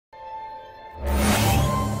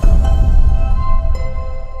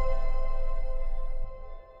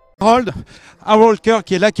Harold Kirk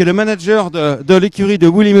qui est là, qui est le manager de l'écurie de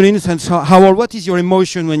Willie Mullins. And so, Harold, what is your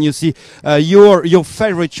emotion when you see your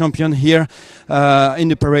favorite champion here in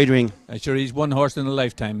the parade ring? Sure, he's one horse in a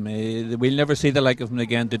lifetime. We'll never see the like of him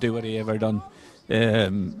again to do what he ever done.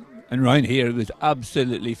 And round here, it was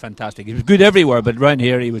absolutely fantastic. He was good everywhere, but round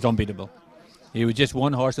here, he was unbeatable. He was just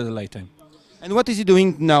one horse of a lifetime. And what is he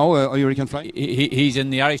doing now, Hurricane Fly? He's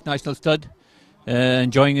in the Irish National Stud,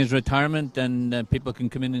 enjoying his retirement, and people can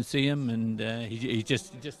come in and see him. And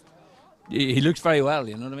he looks very well,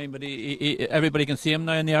 you know what I mean. But everybody can see him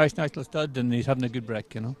now in the Irish National Stud, and he's having a good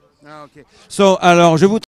break, you know. Ah, okay. So, alors, je vous